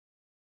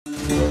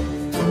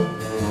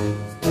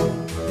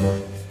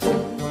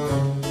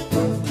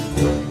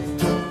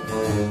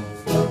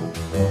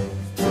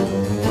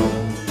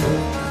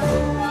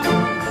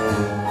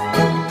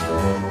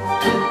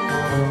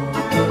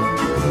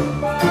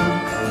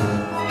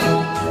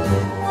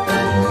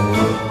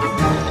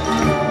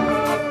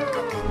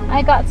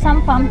I got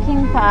some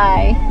pumpkin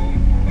pie,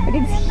 but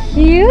it's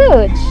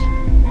huge.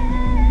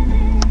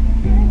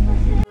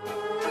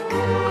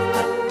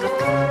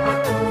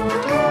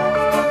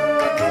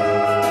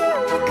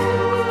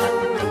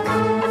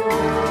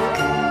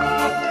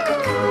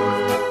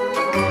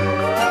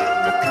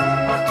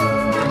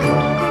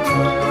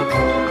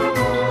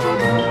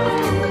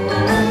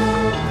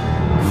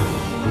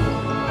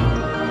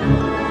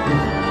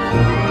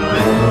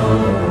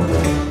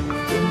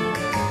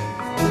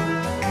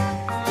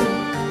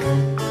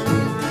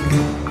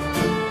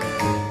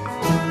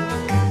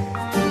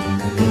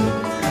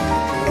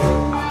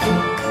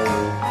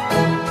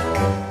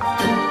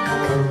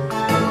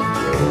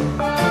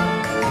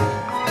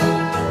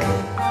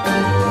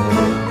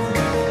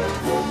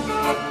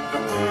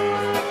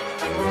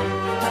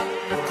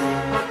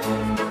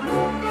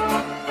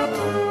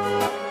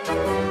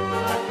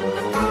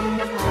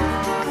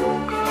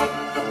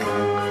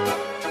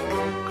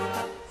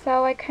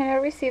 So I kind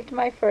of received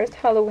my first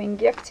Halloween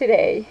gift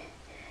today.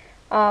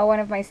 One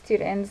of my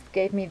students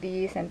gave me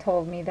these and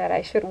told me that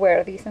I should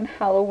wear these on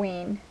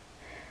Halloween.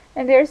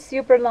 And they're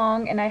super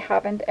long and I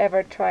haven't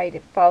ever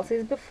tried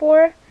falsies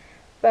before,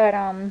 but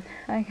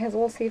I guess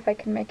we'll see if I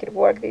can make it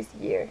work this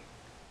year.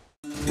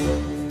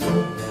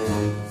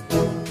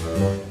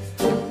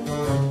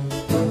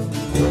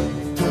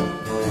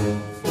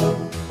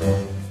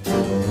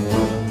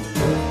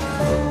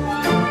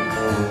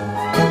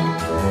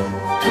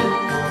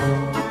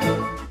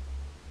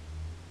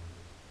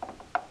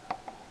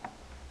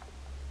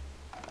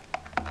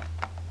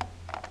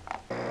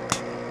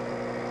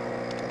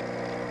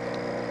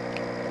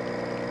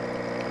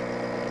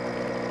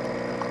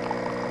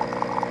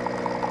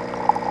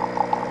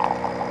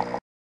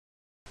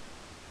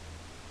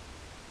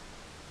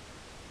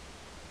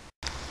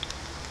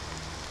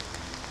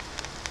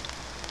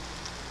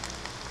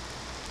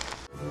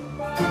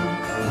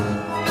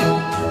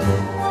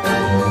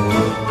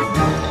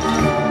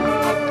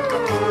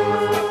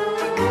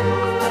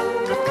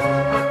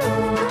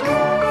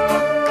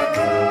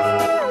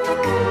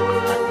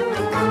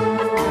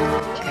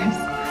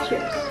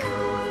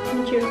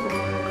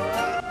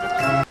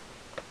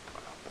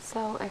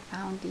 So I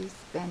found this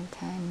Ben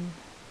 10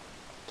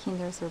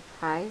 Kinder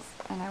Surprise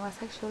and I was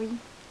actually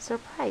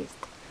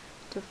surprised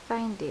to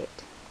find it.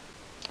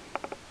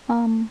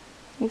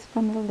 It's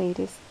from the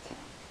latest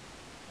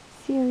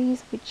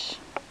series, which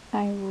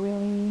I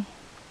really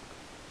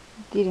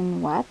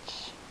didn't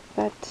watch,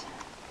 but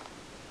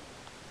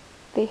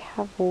they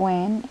have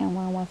one and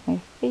one was my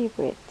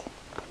favorite.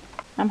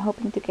 I'm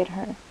hoping to get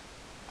her.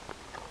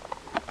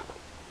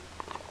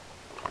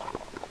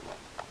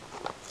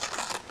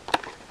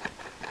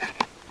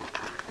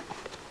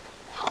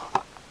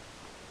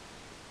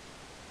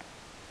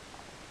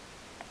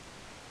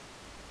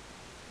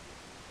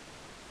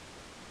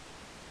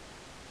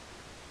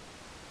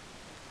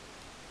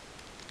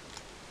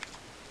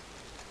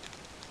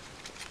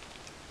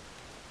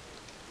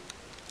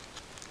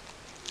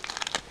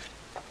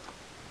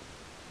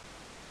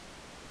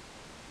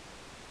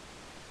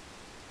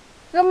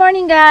 Good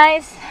morning,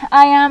 guys.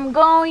 I am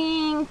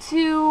going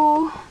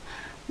to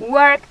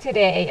work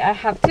today. I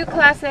have 2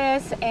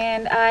 classes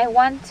and I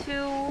want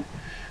to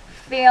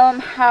film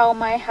how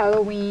my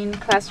Halloween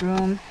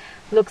classroom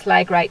looks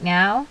like right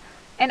now.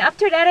 And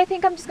after that, I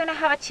think I'm just gonna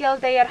have a chill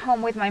day at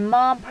home with my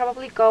mom,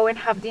 probably go and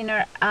have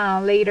dinner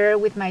later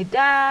with my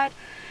dad,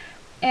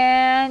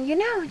 and you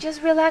know,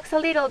 just relax a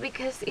little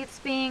because it's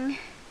been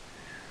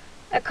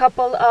a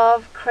couple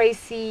of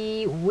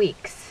crazy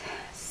weeks.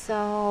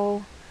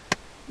 So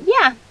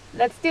yeah,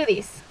 let's do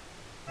this.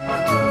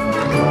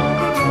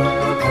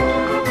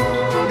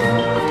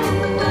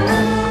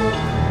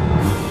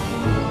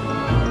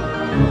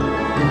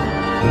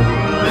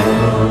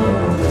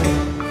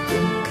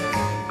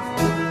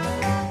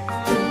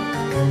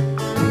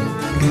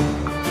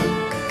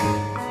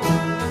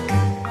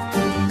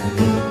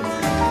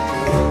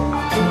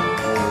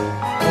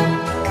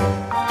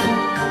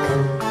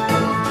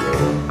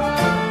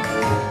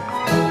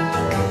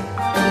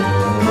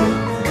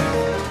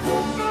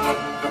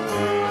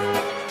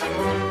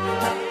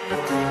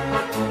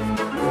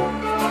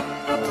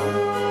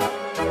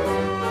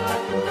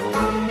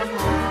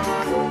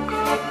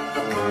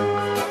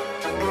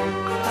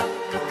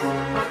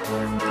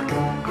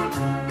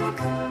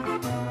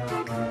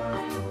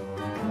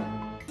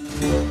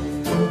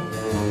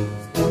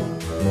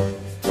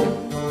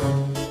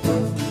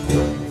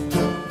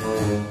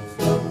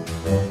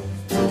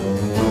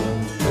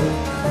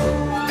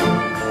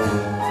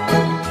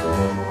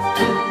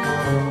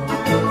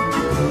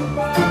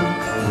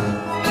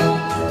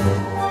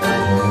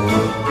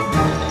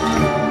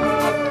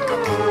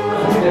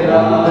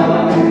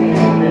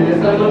 En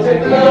esta noche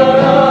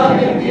clara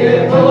de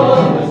invierno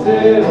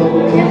deseo,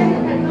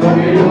 lo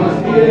que yo más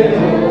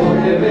quiero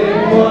te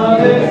vengo a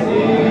decir.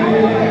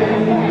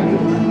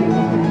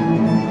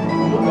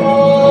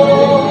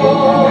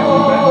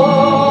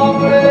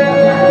 Hombre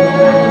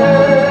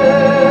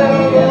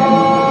del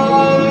alma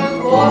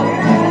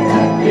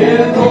y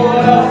el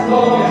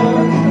corazón,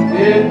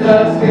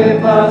 mientras que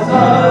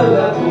pasa la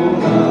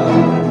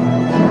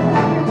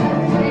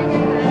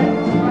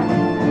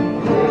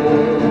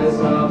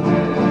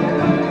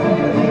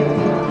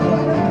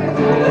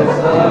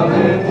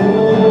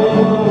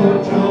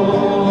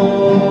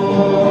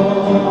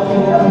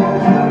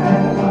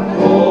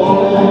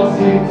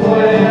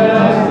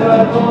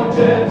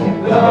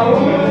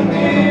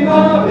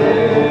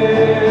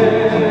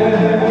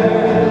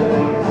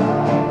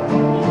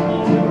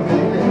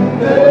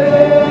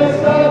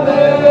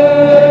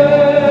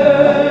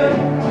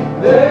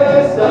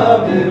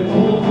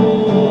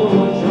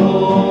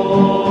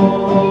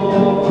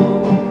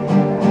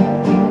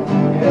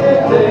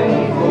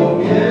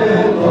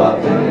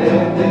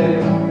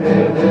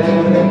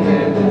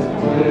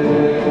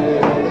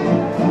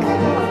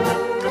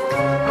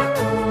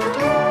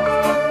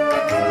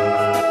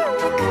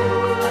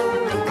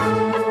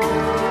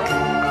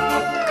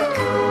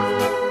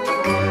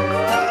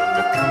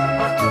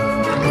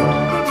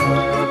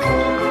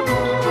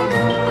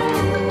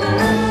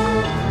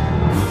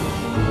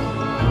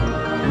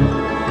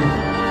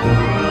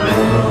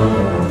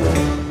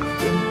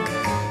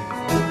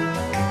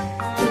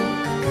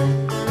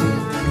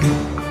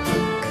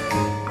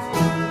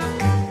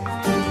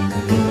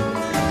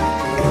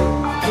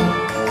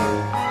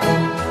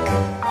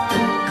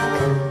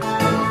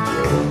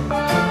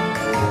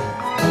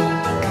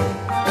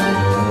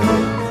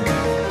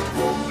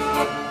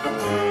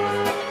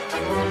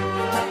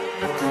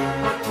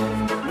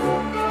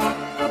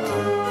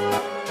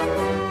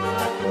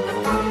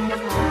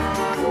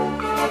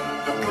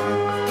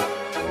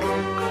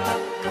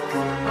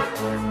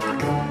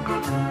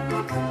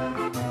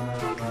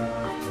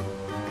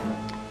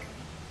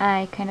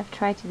kind of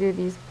tried to do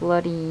this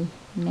bloody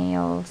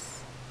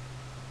nails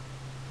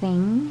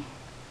thing.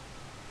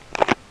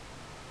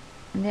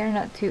 And they're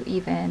not too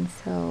even,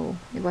 so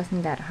it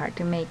wasn't that hard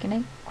to make, and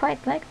I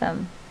quite like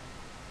them.